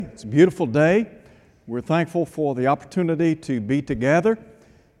It's a beautiful day. We're thankful for the opportunity to be together.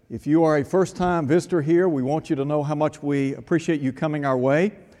 If you are a first-time visitor here, we want you to know how much we appreciate you coming our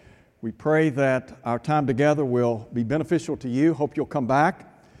way. We pray that our time together will be beneficial to you. Hope you'll come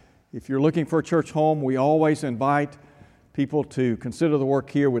back. If you're looking for a church home, we always invite people to consider the work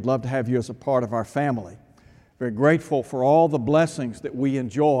here. We'd love to have you as a part of our family. Very grateful for all the blessings that we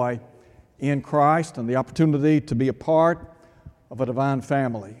enjoy in Christ and the opportunity to be a part of a divine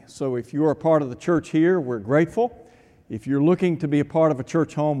family. So if you're a part of the church here, we're grateful. If you're looking to be a part of a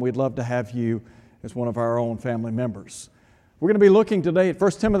church home, we'd love to have you as one of our own family members. We're going to be looking today at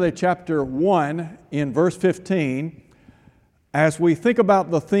 1 Timothy chapter 1 in verse 15 as we think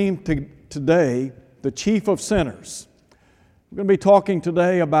about the theme today, the chief of sinners. We're going to be talking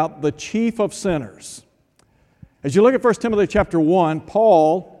today about the chief of sinners. As you look at 1 Timothy chapter 1,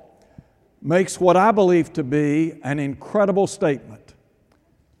 Paul makes what I believe to be an incredible statement.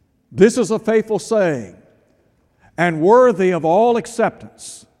 This is a faithful saying and worthy of all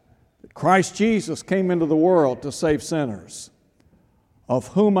acceptance that Christ Jesus came into the world to save sinners, of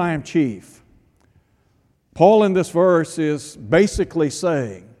whom I am chief. Paul in this verse is basically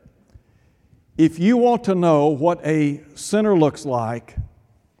saying, if you want to know what a sinner looks like,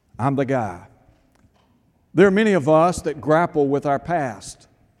 I'm the guy. There are many of us that grapple with our past.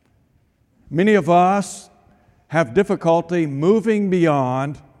 Many of us have difficulty moving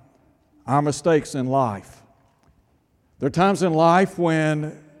beyond our mistakes in life. There are times in life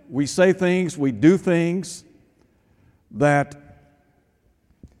when we say things, we do things that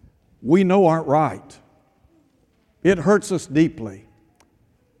we know aren't right. It hurts us deeply.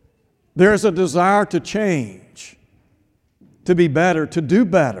 There's a desire to change, to be better, to do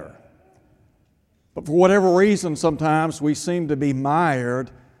better. But for whatever reason, sometimes we seem to be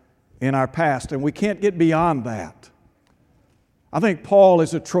mired in our past, and we can't get beyond that. I think Paul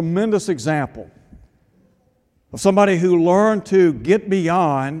is a tremendous example of somebody who learned to get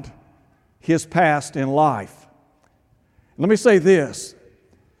beyond his past in life. Let me say this.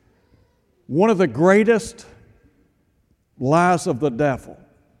 One of the greatest lies of the devil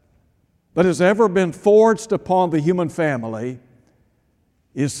that has ever been forged upon the human family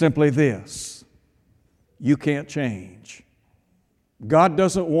is simply this: you can't change. God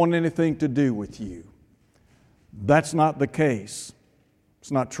doesn't want anything to do with you. That's not the case.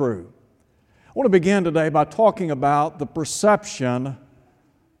 It's not true. I want to begin today by talking about the perception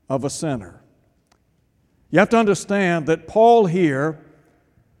of a sinner. You have to understand that Paul here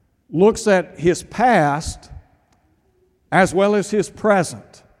looks at his past as well as his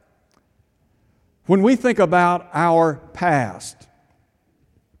present. When we think about our past,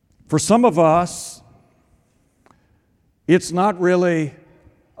 for some of us, it's not really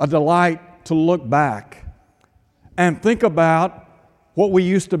a delight to look back and think about what we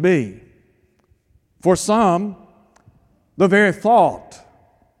used to be. For some, the very thought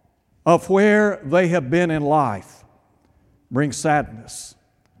of where they have been in life brings sadness.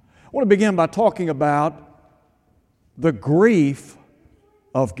 I want to begin by talking about the grief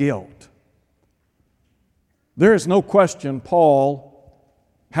of guilt. There is no question Paul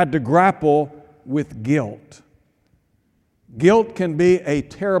had to grapple with guilt. Guilt can be a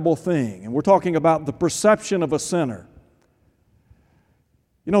terrible thing, and we're talking about the perception of a sinner.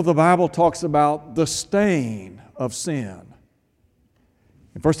 You know, the Bible talks about the stain of sin.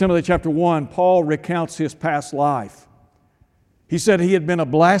 In 1 Timothy chapter 1, Paul recounts his past life. He said he had been a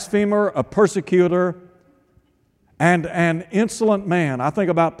blasphemer, a persecutor, and an insolent man. I think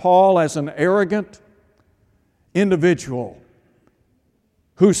about Paul as an arrogant individual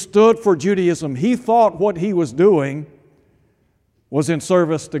who stood for Judaism. He thought what he was doing was in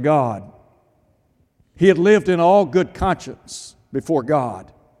service to God. He had lived in all good conscience before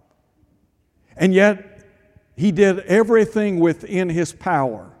God. And yet, he did everything within his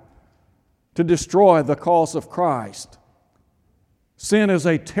power to destroy the cause of Christ. Sin is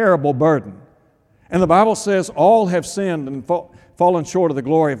a terrible burden. And the Bible says all have sinned and fallen short of the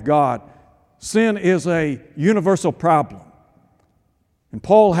glory of God. Sin is a universal problem. And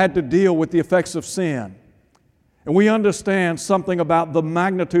Paul had to deal with the effects of sin. And we understand something about the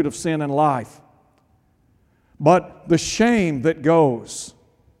magnitude of sin in life. But the shame that goes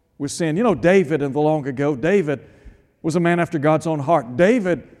with sin. You know, David in the long ago, David was a man after God's own heart.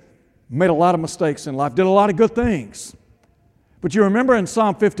 David made a lot of mistakes in life, did a lot of good things. But you remember in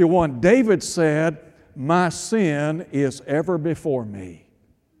Psalm 51, David said, "My sin is ever before me."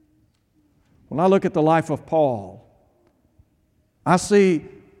 When I look at the life of Paul, I see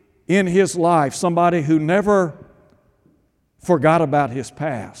in his life somebody who never forgot about his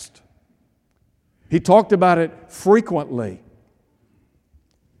past. He talked about it frequently.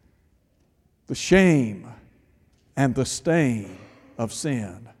 the shame and the stain of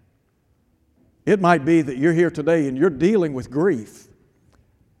sin. It might be that you're here today and you're dealing with grief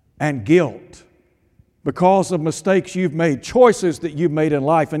and guilt because of mistakes you've made, choices that you've made in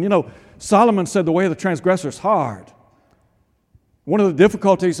life. And you know, Solomon said the way of the transgressor is hard. One of the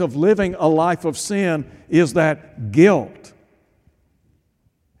difficulties of living a life of sin is that guilt.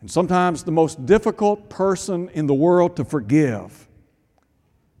 And sometimes the most difficult person in the world to forgive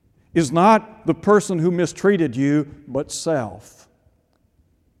is not the person who mistreated you, but self.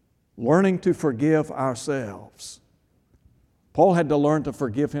 Learning to forgive ourselves. Paul had to learn to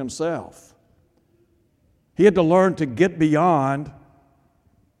forgive himself. He had to learn to get beyond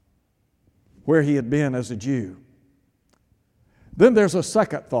where he had been as a Jew. Then there's a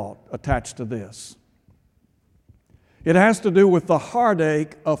second thought attached to this. It has to do with the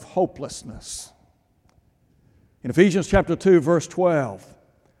heartache of hopelessness. In Ephesians chapter 2, verse 12,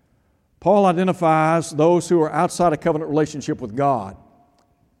 Paul identifies those who are outside a covenant relationship with God.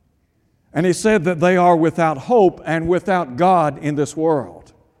 And he said that they are without hope and without God in this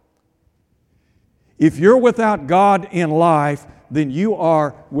world. If you're without God in life, then you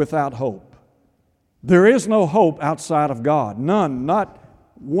are without hope. There is no hope outside of God. None, not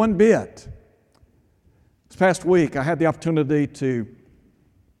one bit. This past week, I had the opportunity to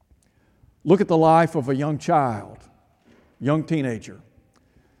look at the life of a young child, young teenager.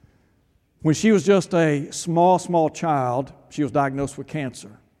 When she was just a small child, she was diagnosed with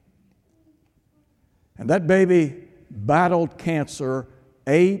cancer. And that baby battled cancer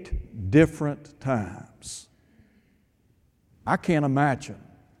 8 different times. I can't imagine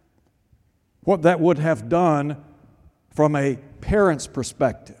what that would have done from a parent's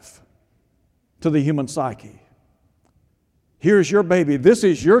perspective to the human psyche. Here's your baby. This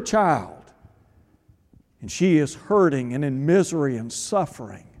is your child. And she is hurting and in misery and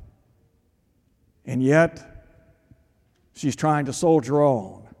suffering. And yet, she's trying to soldier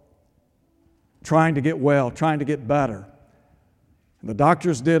on, trying to get well, trying to get better. And the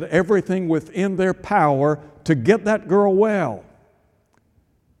doctors did everything within their power to get that girl well.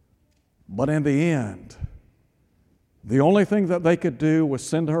 But in the end, the only thing that they could do was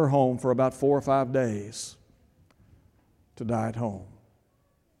send her home for about 4 or 5 days to die at home.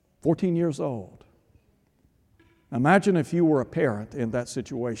 14 years old. Imagine if you were a parent in that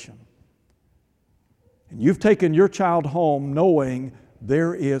situation. And you've taken your child home knowing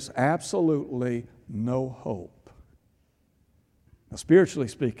there is absolutely no hope. Now, spiritually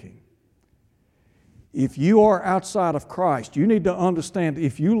speaking, if you are outside of Christ, you need to understand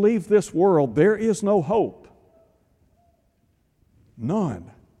if you leave this world, there is no hope. None.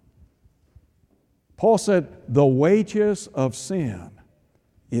 Paul said, the wages of sin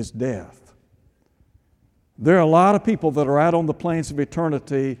is death. There are a lot of people that are out on the plains of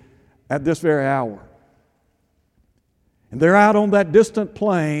eternity at this very hour. And they're out on that distant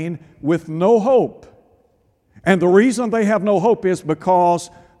plain with no hope. And the reason they have no hope is because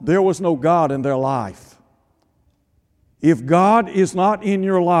there was no God in their life. If God is not in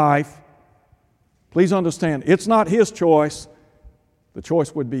your life, please understand, it's not His choice. The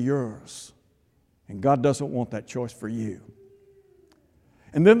choice would be yours. And God doesn't want that choice for you.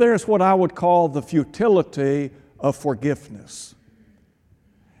 And then there's what I would call the futility of forgiveness.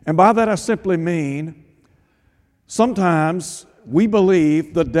 And by that I simply mean, sometimes we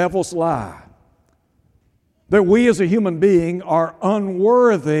believe the devil's lie, that we as a human being are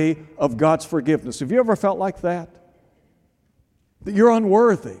unworthy of God's forgiveness. Have you ever felt like that? That you're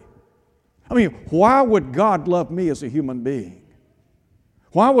unworthy. I mean, why would God love me as a human being?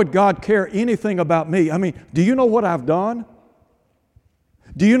 Why would God care anything about me? I mean, do you know what I've done?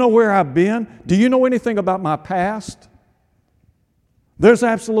 Do you know where I've been? Do you know anything about my past? There's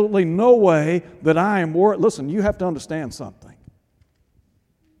absolutely no way that I am worthy. Listen, you have to understand something.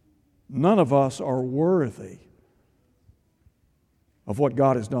 None of us are worthy of what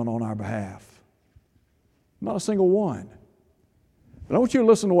God has done on our behalf. Not a single one. But I want you to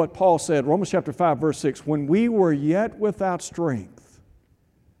listen to what Paul said, Romans chapter 5, verse 6. When we were yet without strength,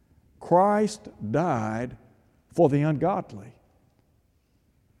 Christ died for the ungodly.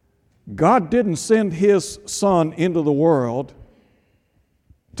 God didn't send His Son into the world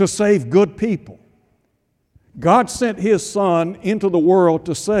to save good people. God sent His Son into the world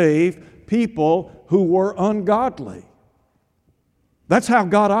to save people who were ungodly. That's how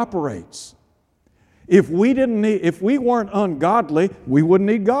God operates. If we weren't ungodly, we wouldn't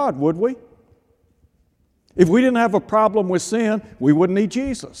need God, would we? If we didn't have a problem with sin, we wouldn't need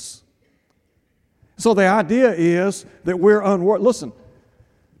Jesus. So the idea is that we're unworthy. Listen,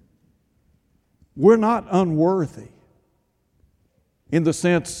 we're not unworthy in the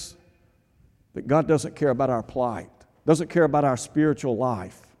sense that God doesn't care about our plight, doesn't care about our spiritual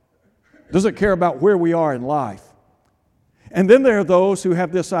life, doesn't care about where we are in life. And then there are those who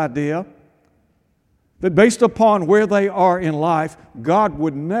have this idea that based upon where they are in life, God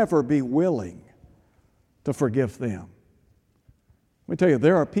would never be willing to forgive them. Let me tell you,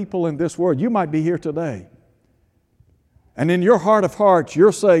 there are people in this world, you might be here today, and in your heart of hearts,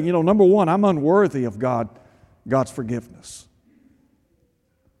 you're saying, number one, I'm unworthy of God's forgiveness.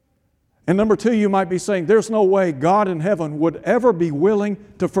 And number two, you might be saying, there's no way God in heaven would ever be willing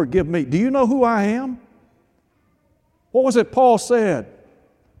to forgive me. Do you know who I am? What was it Paul said?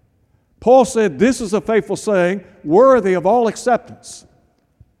 Paul said, this is a faithful saying, worthy of all acceptance.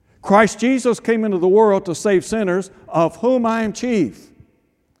 Christ Jesus came into the world to save sinners, of whom I am chief.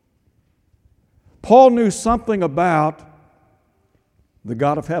 Paul knew something about the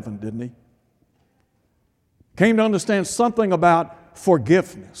God of heaven, didn't he? Came to understand something about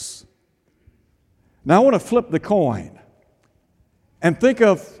forgiveness. Now I want to flip the coin and think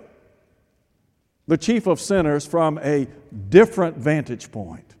of the chief of sinners from a different vantage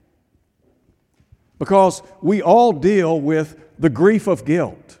point. Because we all deal with the grief of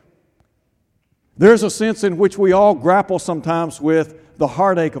guilt. There's a sense in which we all grapple sometimes with the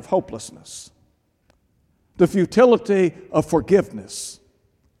heartache of hopelessness, the futility of forgiveness.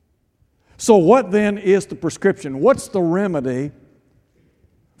 So what then is the prescription? What's the remedy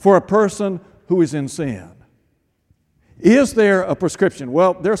for a person who is in sin? Is there a prescription?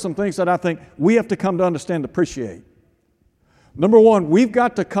 Well, there are some things that I think we have to come to understand and appreciate. Number one, we've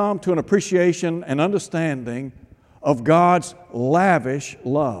got to come to an appreciation and understanding of God's lavish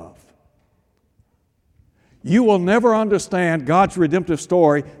love. You will never understand God's redemptive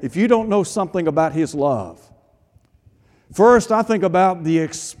story if you don't know something about His love. First, I think about the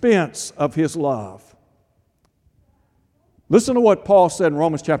expense of His love. Listen to what Paul said in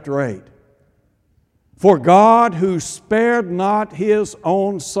Romans chapter 8. For God, who spared not His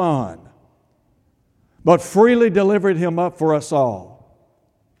own Son, but freely delivered Him up for us all.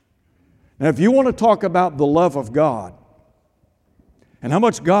 Now, if you want to talk about the love of God and how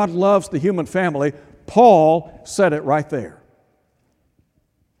much God loves the human family, Paul said it right there.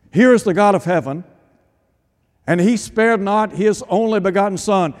 Here is the God of heaven, and He spared not His only begotten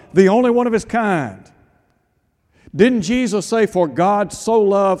Son, the only one of His kind. Didn't Jesus say, for God so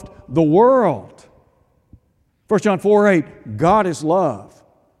loved the world? 1 John 4:8, God is love.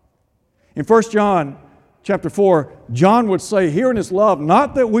 In 1 John chapter 4, John would say, herein is love,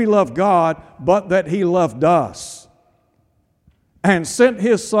 not that we love God, but that He loved us and sent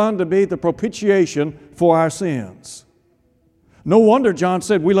His Son to be the propitiation for our sins. No wonder John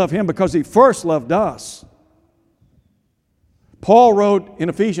said we love Him because He first loved us. Paul wrote in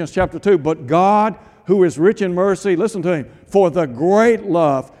Ephesians chapter 2, but God, who is rich in mercy, listen to him, for the great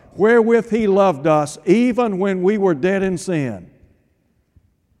love wherewith He loved us, even when we were dead in sin.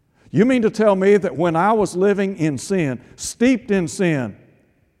 You mean to tell me that when I was living in sin, steeped in sin,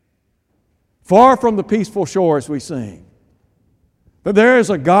 far from the peaceful shores we sing, that there is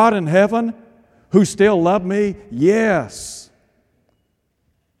a God in heaven who still loved me? Yes.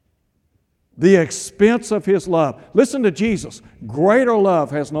 The expense of His love. Listen to Jesus. Greater love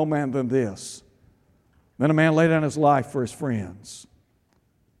has no man than this, than a man lay down his life for his friends.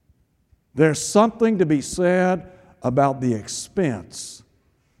 There's something to be said about the expense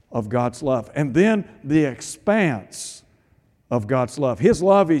of God's love. And then the expanse of God's love. His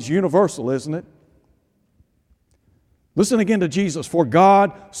love is universal, isn't it? Listen again to Jesus. For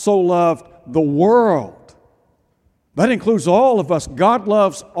God so loved the world. That includes all of us. God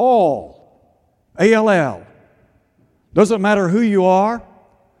loves all. A-L-L. Doesn't matter who you are.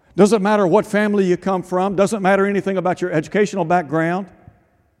 Doesn't matter what family you come from. Doesn't matter anything about your educational background,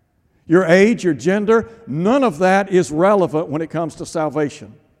 your age, your gender. None of that is relevant when it comes to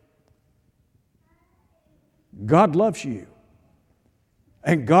salvation. God loves you.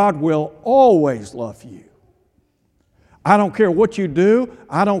 And God will always love you. I don't care what you do.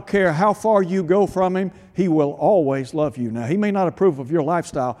 I don't care how far you go from Him. He will always love you. Now, He may not approve of your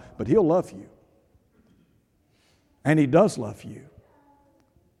lifestyle, but He'll love you. And He does love you.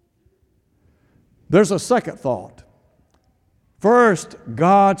 There's a second thought. First,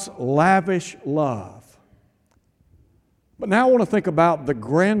 God's lavish love. But now I want to think about the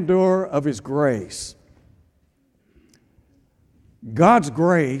grandeur of His grace. God's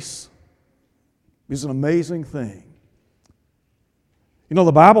grace is an amazing thing. You know,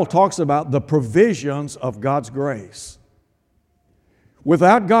 the Bible talks about the provisions of God's grace.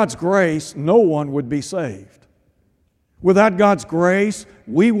 Without God's grace, no one would be saved. Without God's grace,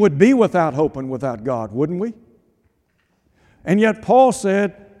 we would be without hope and without God, wouldn't we? And yet Paul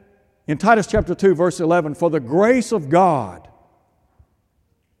said in Titus chapter 2, verse 11, for the grace of God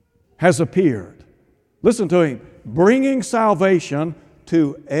has appeared. Listen to him. Bringing salvation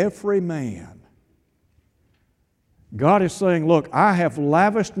to every man. God is saying, look, I have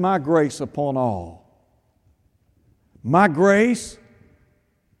lavished my grace upon all. My grace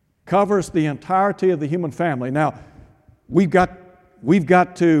covers the entirety of the human family. Now, we've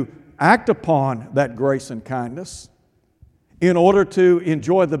got to act upon that grace and kindness in order to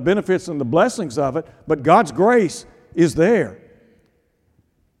enjoy the benefits and the blessings of it, but God's grace is there.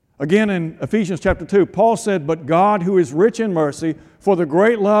 Again, in Ephesians chapter 2, Paul said, but God, who is rich in mercy, for the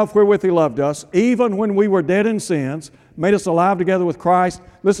great love wherewith He loved us, even when we were dead in sins, made us alive together with Christ.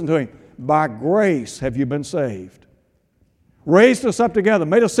 Listen to him. By grace have you been saved. Raised us up together,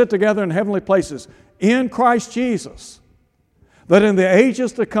 made us sit together in heavenly places in Christ Jesus, that in the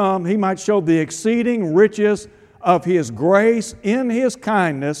ages to come He might show the exceeding riches of His grace in His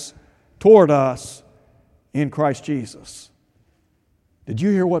kindness toward us in Christ Jesus. Did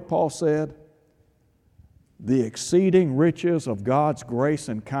you hear what Paul said? The exceeding riches of God's grace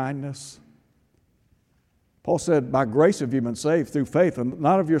and kindness. Paul said, by grace have you been saved through faith, and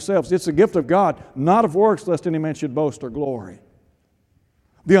not of yourselves. It's a gift of God, not of works, lest any man should boast or glory.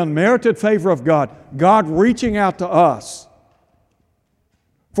 The unmerited favor of God, God reaching out to us.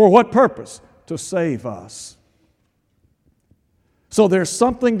 For what purpose? To save us. So there's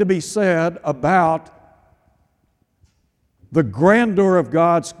something to be said about the grandeur of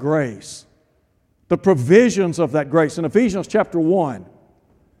God's grace, the provisions of that grace. In Ephesians chapter 1,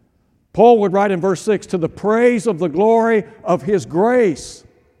 Paul would write in verse 6, to the praise of the glory of His grace,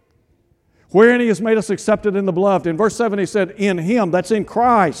 wherein He has made us accepted in the beloved. In verse 7 he said, in Him, that's in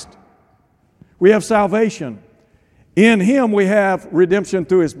Christ, we have salvation. In Him we have redemption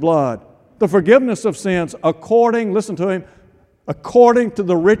through His blood, the forgiveness of sins according, listen to him, according to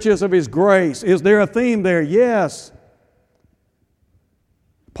the riches of His grace. Is there a theme there? Yes.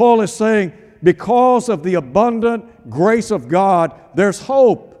 Paul is saying, because of the abundant grace of God, there's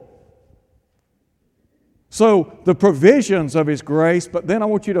hope. So, the provisions of His grace, but then I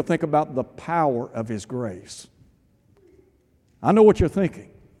want you to think about the power of His grace. I know what you're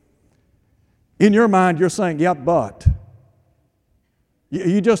thinking. In your mind, you're saying, yeah, but.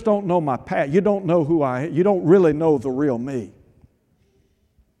 You just don't know my past. You don't know who I am. You don't really know the real me.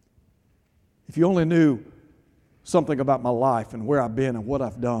 If you only knew something about my life and where I've been and what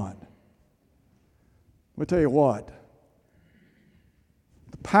I've done. Let me tell you what.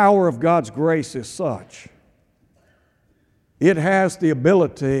 The power of God's grace is such. It has the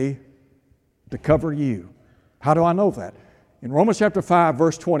ability to cover you. How do I know that? In Romans chapter 5,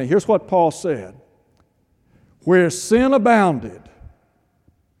 verse 20, here's what Paul said. Where sin abounded,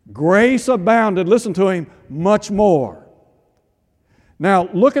 grace abounded, listen to him, much more. Now,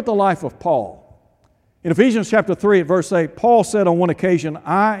 look at the life of Paul. In Ephesians chapter 3 at verse 8, Paul said on one occasion,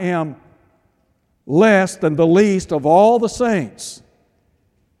 I am less than the least of all the saints.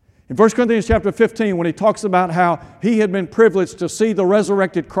 In 1 Corinthians chapter 15, when he talks about how he had been privileged to see the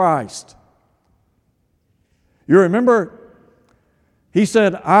resurrected Christ, you remember, he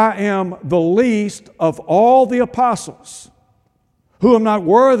said, I am the least of all the apostles, who am not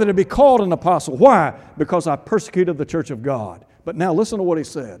worthy to be called an apostle. Why? Because I persecuted the church of God. But now listen to what he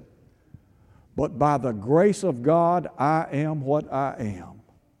said. But by the grace of God, I am what I am.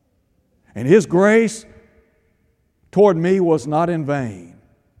 And His grace toward me was not in vain.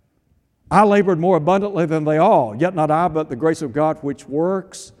 I labored more abundantly than they all, yet not I, but the grace of God which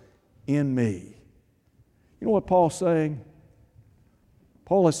works in me. You know what Paul's saying?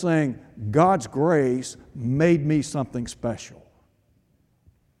 Paul is saying, God's grace made me something special.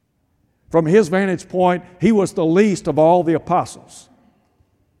 From his vantage point, he was the least of all the apostles.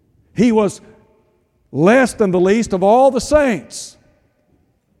 He was less than the least of all the saints.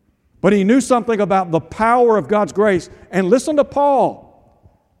 But he knew something about the power of God's grace. And listen to Paul.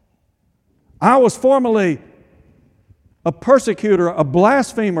 I was formerly a persecutor, a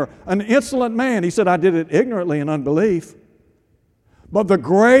blasphemer, an insolent man. He said, I did it ignorantly in unbelief. But the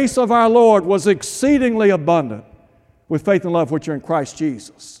grace of our Lord was exceedingly abundant with faith and love which are in Christ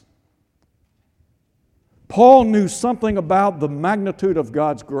Jesus. Paul knew something about the magnitude of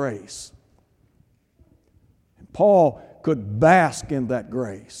God's grace. Paul could bask in that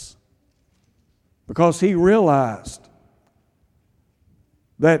grace because he realized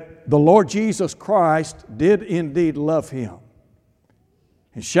that the Lord Jesus Christ did indeed love him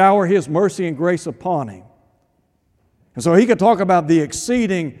and shower His mercy and grace upon him. And so he could talk about the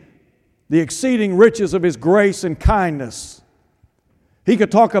exceeding riches of His grace and kindness. He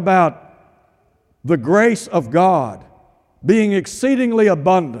could talk about the grace of God being exceedingly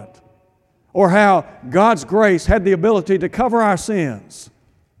abundant or how God's grace had the ability to cover our sins.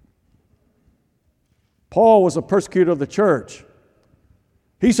 Paul was a persecutor of the church.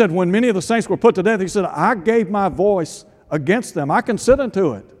 He said, when many of the saints were put to death, he said, I gave my voice against them. I consented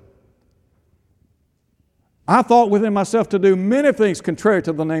to it. I thought within myself to do many things contrary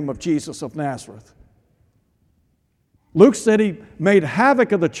to the name of Jesus of Nazareth. Luke said he made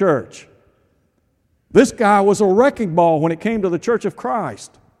havoc of the church. This guy was a wrecking ball when it came to the church of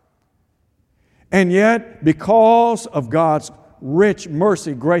Christ. And yet, because of God's rich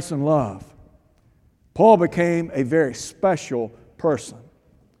mercy, grace, and love, Paul became a very special person.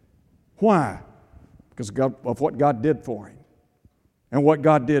 Why? Because of what God did for him and what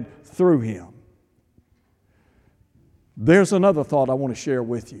God did through him. There's another thought I want to share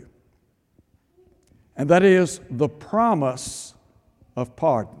with you, and that is the promise of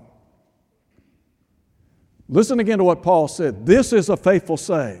pardon. Listen again to what Paul said. This is a faithful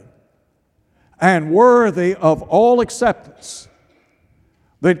saying and worthy of all acceptance,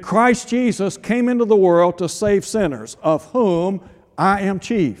 that Christ Jesus came into the world to save sinners, of whom I am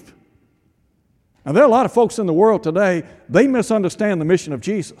chief. Now, there are a lot of folks in the world today, they misunderstand the mission of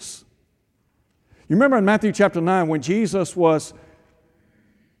Jesus. You remember in Matthew chapter 9 when Jesus was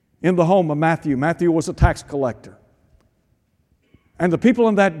in the home of Matthew. Matthew was a tax collector. And the people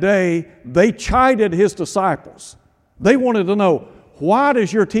in that day, they chided his disciples. They wanted to know, why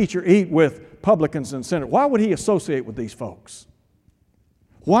does your teacher eat with publicans and sinners? Why would he associate with these folks?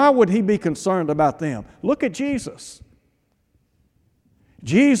 Why would he be concerned about them? Look at Jesus.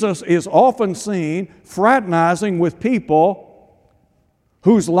 Jesus is often seen fraternizing with people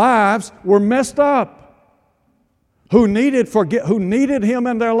whose lives were messed up, who needed him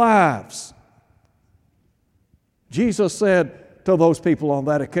in their lives. Jesus said to those people on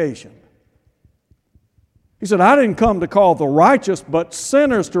that occasion, he said, I didn't come to call the righteous, but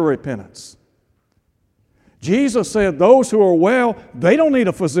sinners to repentance. Jesus said, those who are well, they don't need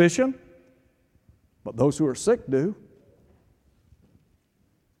a physician, but those who are sick do.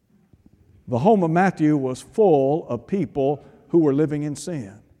 The home of Matthew was full of people who were living in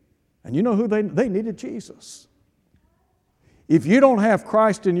sin. And you know who they needed? Jesus. If you don't have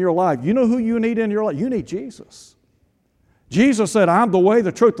Christ in your life, you know who you need in your life? You need Jesus. Jesus said, I'm the way,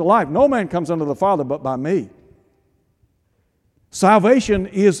 the truth, the life. No man comes unto the Father but by me. Salvation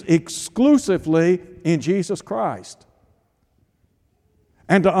is exclusively in Jesus Christ.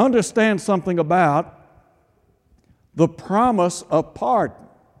 And to understand something about the promise of pardon.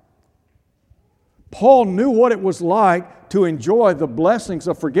 Paul knew what it was like to enjoy the blessings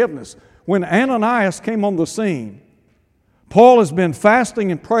of forgiveness. When Ananias came on the scene, Paul has been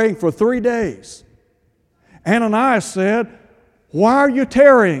fasting and praying for 3 days. Ananias said, why are you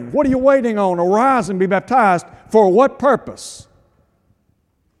tarrying? What are you waiting on? Arise and be baptized. For what purpose?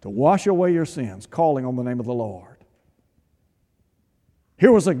 To wash away your sins, calling on the name of the Lord.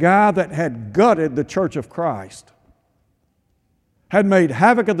 Here was a guy that had gutted the church of Christ, had made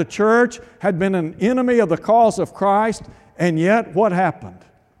havoc of the church, had been an enemy of the cause of Christ, and yet what happened?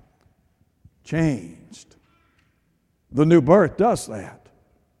 Changed. The new birth does that.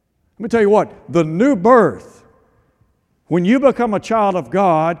 Let me tell you what, the new birth, when you become a child of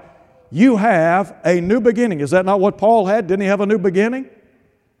God, you have a new beginning. Is that not what Paul had? Didn't he have a new beginning?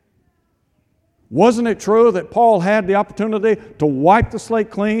 Wasn't it true that Paul had the opportunity to wipe the slate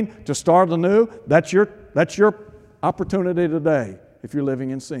clean, to start anew? That's your opportunity today if you're living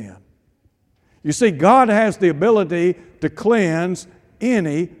in sin. You see, God has the ability to cleanse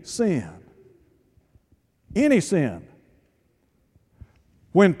any sin. Any sin.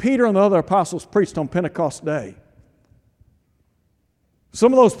 When Peter and the other apostles preached on Pentecost Day,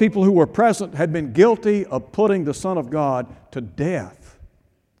 some of those people who were present had been guilty of putting the Son of God to death.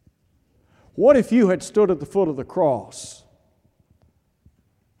 What if you had stood at the foot of the cross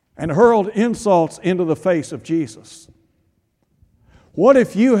and hurled insults into the face of Jesus? What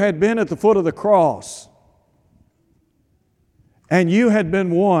if you had been at the foot of the cross and you had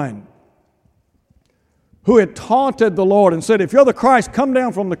been one who had taunted the Lord and said, if you're the Christ, come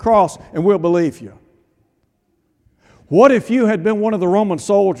down from the cross and we'll believe you? What if you had been one of the Roman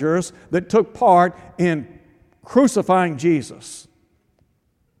soldiers that took part in crucifying Jesus?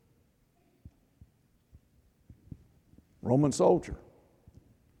 Roman soldier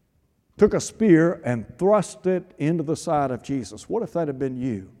took a spear and thrust it into the side of Jesus. What if that had been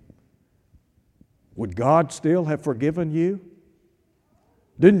you? Would God still have forgiven you?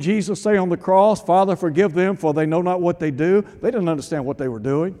 Didn't Jesus say on the cross, Father, forgive them, for they know not what they do? They didn't understand what they were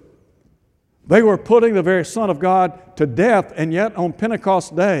doing. They were putting the very Son of God to death, and yet on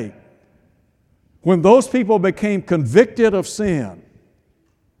Pentecost Day, when those people became convicted of sin,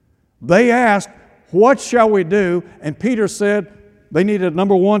 They asked, what shall we do? And Peter said they needed,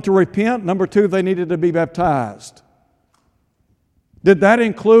 number one, to repent. Number two, they needed to be baptized. Did that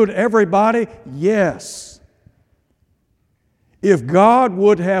include everybody? Yes. If God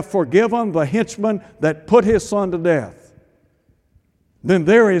would have forgiven the henchman that put his son to death, then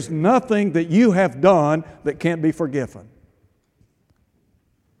there is nothing that you have done that can't be forgiven.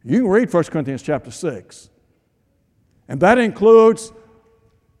 You can read 1 Corinthians chapter 6. And that includes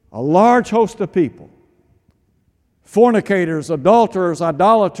a large host of people. Fornicators, adulterers,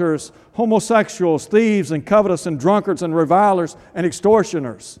 idolaters, homosexuals, thieves, and covetous, and drunkards, and revilers, and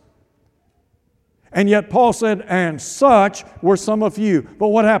extortioners. And yet Paul said, and such were some of you. But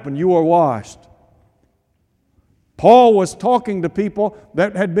what happened? You were washed. Paul was talking to people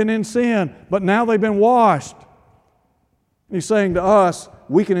that had been in sin, but now they've been washed. He's saying to us,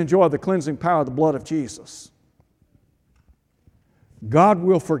 we can enjoy the cleansing power of the blood of Jesus. God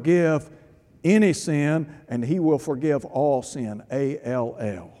will forgive any sin, and He will forgive all sin,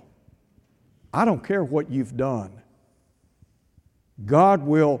 A-L-L. I don't care what you've done. God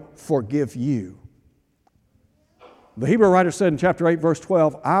will forgive you. The Hebrew writer said in chapter 8, verse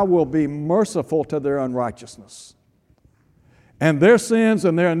 12, I will be merciful to their unrighteousness. And their sins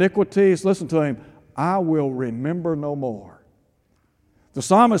and their iniquities, listen to him, I will remember no more. The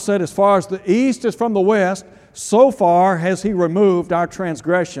psalmist said, as far as the east is from the west, so far has He removed our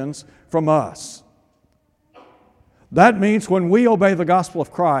transgressions from us. That means when we obey the gospel of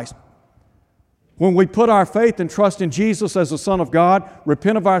Christ, when we put our faith and trust in Jesus as the Son of God,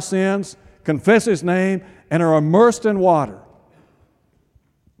 repent of our sins, confess His name, and are immersed in water,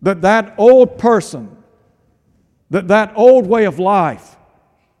 that old person, that old way of life,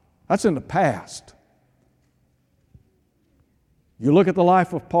 that's in the past. You look at the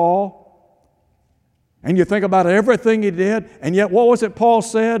life of Paul, and you think about everything he did, and yet what was it Paul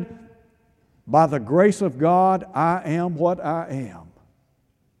said? By the grace of God, I am what I am.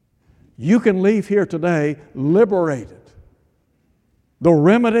 You can leave here today liberated. The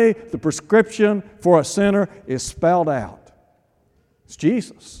remedy, the prescription for a sinner is spelled out. It's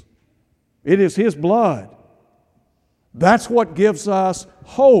Jesus. It is His blood. That's what gives us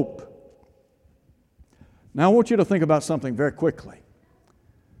hope. Now I want you to think about something very quickly.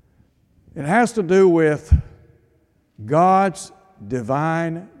 It has to do with God's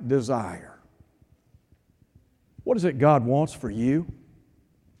divine desire. What is it God wants for you?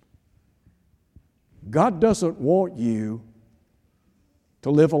 God doesn't want you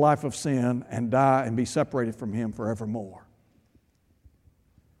to live a life of sin and die and be separated from Him forevermore.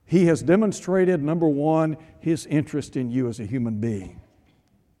 He has demonstrated, number one, His interest in you as a human being.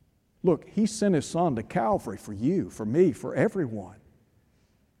 Look, He sent His Son to Calvary for you, for me, for everyone.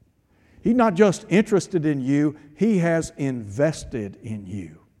 He's not just interested in you, He has invested in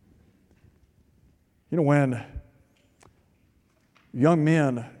you. You know, when young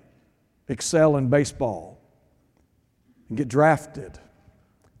men excel in baseball and get drafted,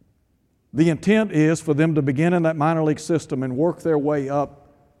 the intent is for them to begin in that minor league system and work their way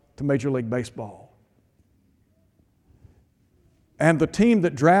up to Major League Baseball. And the team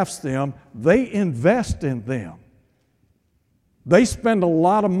that drafts them, they invest in them. They spend a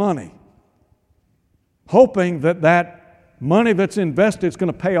lot of money hoping that money that's invested is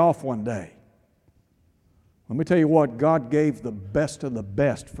going to pay off one day. Let me tell you what, God gave the best of the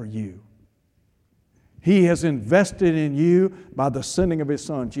best for you. He has invested in you by the sending of His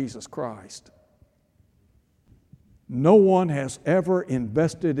Son, Jesus Christ. No one has ever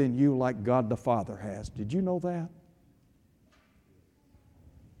invested in you like God the Father has. Did you know that?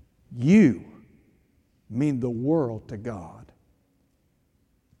 You mean the world to God.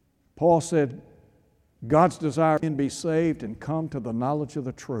 Paul said, God's desire can be saved and come to the knowledge of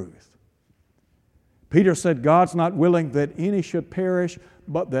the truth. Peter said, God's not willing that any should perish,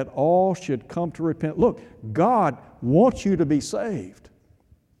 but that all should come to repent. Look, God wants you to be saved.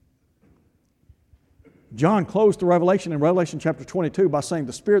 John closed the Revelation in Revelation chapter 22 by saying,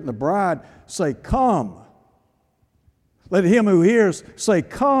 the Spirit and the bride say, come. Let him who hears say,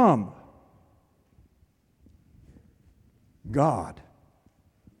 come. God.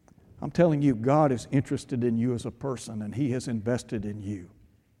 I'm telling you, God is interested in you as a person, and He has invested in you.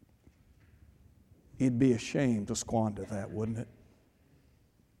 It'd be a shame to squander that, wouldn't it?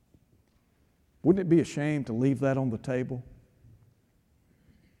 Wouldn't it be a shame to leave that on the table?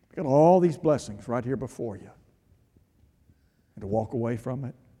 You've got all these blessings right here before you, and to walk away from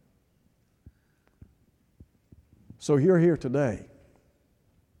it. So you're here today,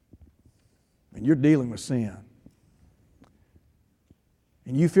 and you're dealing with sin.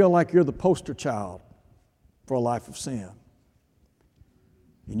 And you feel like you're the poster child for a life of sin.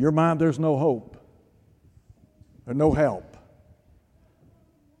 In your mind, there's no hope or no help.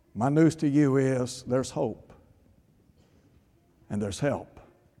 My news to you is there's hope and there's help.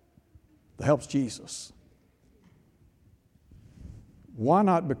 The help's Jesus. Why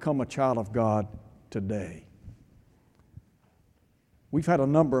not become a child of God today? We've had a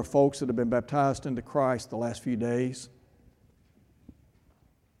number of folks that have been baptized into Christ the last few days.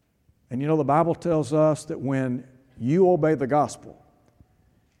 And you know, the Bible tells us that when you obey the gospel,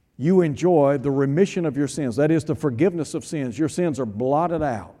 you enjoy the remission of your sins. That is, the forgiveness of sins. Your sins are blotted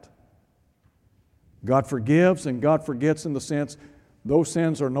out. God forgives and God forgets, in the sense those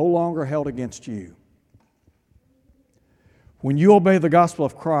sins are no longer held against you. When you obey the gospel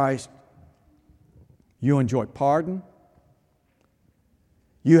of Christ, you enjoy pardon.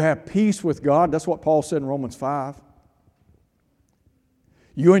 You have peace with God. That's what Paul said in Romans 5.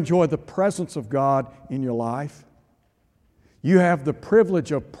 You enjoy the presence of God in your life. You have the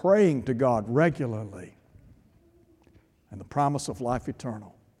privilege of praying to God regularly, and the promise of life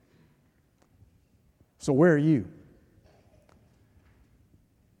eternal. So where are you?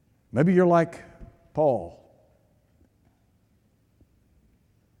 Maybe you're like Paul.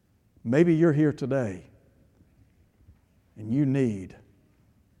 Maybe you're here today and you need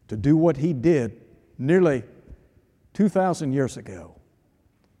to do what he did nearly 2,000 years ago,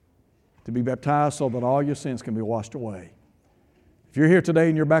 to be baptized so that all your sins can be washed away. If you're here today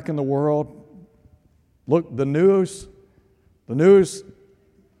and you're back in the world, look, the news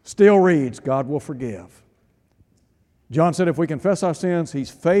still reads, God will forgive. John said if we confess our sins, He's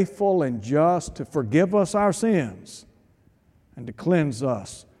faithful and just to forgive us our sins and to cleanse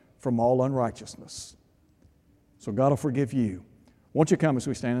us from all unrighteousness. So God will forgive you. Won't you come as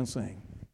we stand and sing?